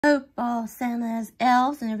Hope all Santa's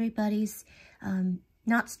elves and everybody's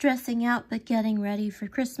not stressing out but getting ready for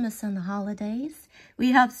Christmas and the holidays.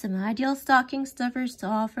 We have some ideal stocking stuffers to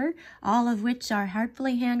offer, all of which are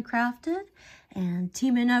heartfully handcrafted and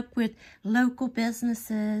teaming up with local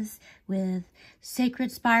businesses, with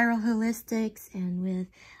Sacred Spiral Holistics and with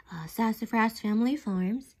Sassafras Family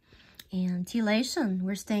Farms. And Tea-lation,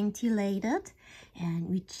 we're staying tea-lated, and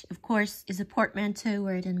which of course is a portmanteau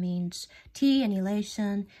word and means tea and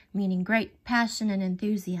elation, meaning great passion and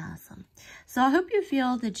enthusiasm. So I hope you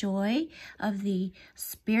feel the joy of the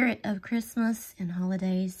spirit of Christmas and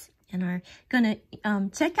holidays and are going to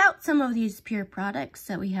check out some of these pure products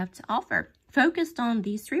that we have to offer, focused on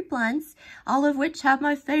these 3 blends, all of which have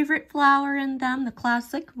my favorite flower in them, the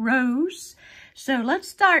classic rose. So let's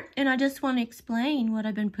start, and I just want to explain what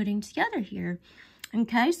I've been putting together here.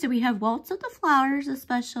 Okay, so we have Waltz of the Flowers, a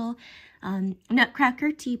special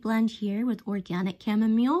nutcracker tea blend here with organic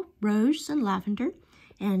chamomile, rose, and lavender.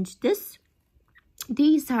 And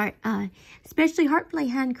these are especially heartfully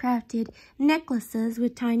handcrafted necklaces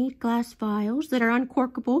with tiny glass vials that are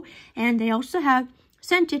uncorkable, and they also have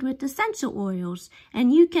scented with essential oils,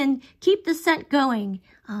 and you can keep the scent going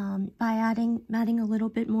by adding a little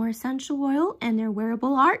bit more essential oil, and their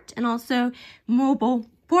wearable art and also mobile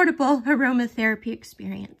portable aromatherapy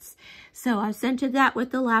experience. So I've scented that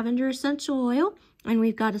with the lavender essential oil, and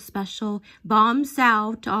we've got a special balm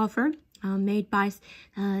salve to offer made by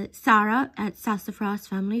Sarah at Sassafras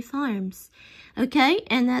Family Farms. Okay,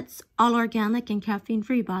 and that's all organic and caffeine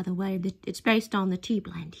free, by the way. It's based on the tea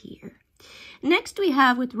blend here. Next, we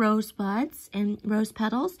have with rose buds and rose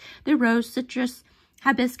petals, the rose citrus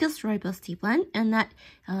hibiscus Rooibos tea blend, and that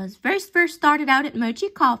first started out at Mochi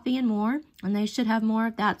Coffee and more, and they should have more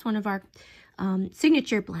of that. It's one of our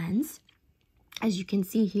signature blends, as you can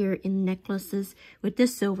see here in necklaces with the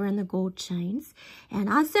silver and the gold chains. And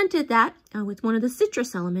I scented that with one of the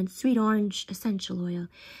citrus elements, sweet orange essential oil.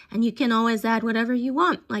 And you can always add whatever you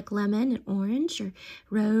want, like lemon and orange or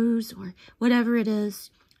rose or whatever it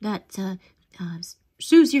is that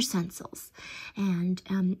soothes your senses. And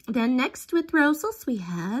then next with roses, we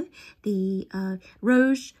have the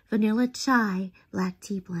Rose Vanilla Chai Black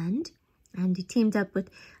Tea Blend. And we teamed up with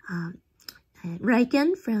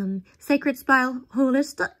Reagan from Sacred Spiral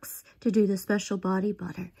Holistics to do the special body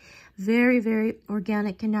butter. Very, very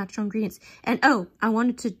organic and natural ingredients. And oh, I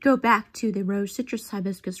wanted to go back to the Rose Citrus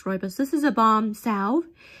Hibiscus Rooibos. This is a balm salve,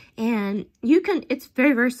 and it's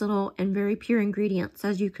very versatile and very pure ingredients.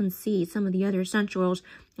 As you can see, some of the other essential oils,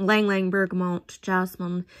 ylang ylang, bergamot,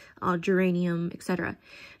 jasmine, geranium, etc.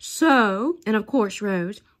 So, and of course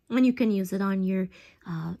rose, and you can use it on your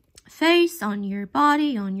face, on your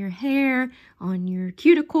body, on your hair, on your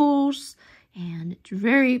cuticles, and it's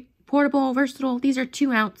very portable, versatile. These are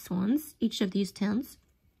 2-ounce ones, each of these tins.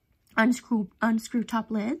 Unscrew top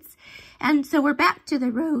lids. And so we're back to the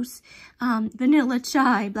Rose Vanilla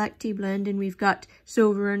Chai Black Tea Blend, and we've got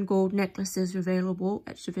silver and gold necklaces available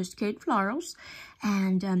at Sophisticated Florals.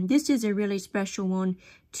 And this is a really special one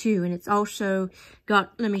too, and it's also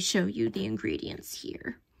got, let me show you the ingredients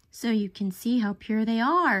here, so you can see how pure they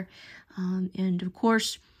are. And of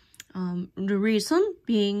course, the reason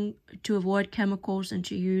being to avoid chemicals and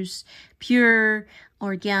to use pure,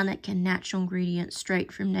 organic, and natural ingredients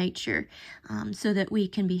straight from nature, so that we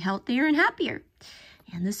can be healthier and happier.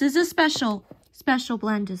 And this is a special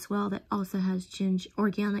blend as well that also has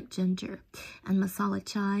organic ginger and masala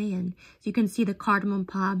chai, and you can see the cardamom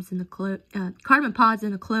pods and the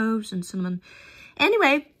cloves and cinnamon.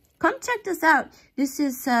 Anyway, come check this out. This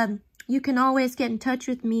is you can always get in touch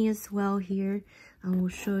with me as well here. I will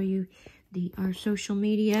show you our social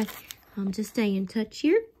media to stay in touch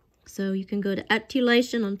here. So you can go to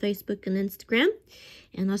 @Tea-lation on Facebook and Instagram.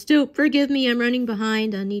 And forgive me, I'm running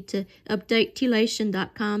behind. I need to update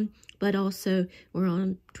Tea-lation.com. But also, we're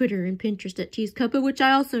on Twitter and Pinterest at Tea's Cuppa, which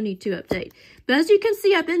I also need to update. But as you can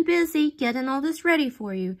see, I've been busy getting all this ready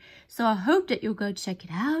for you. So I hope that you'll go check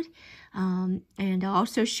it out. And I'll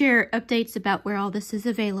also share updates about where all this is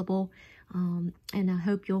available. And I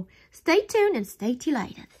hope you'll stay tuned and stay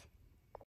tea-lighted.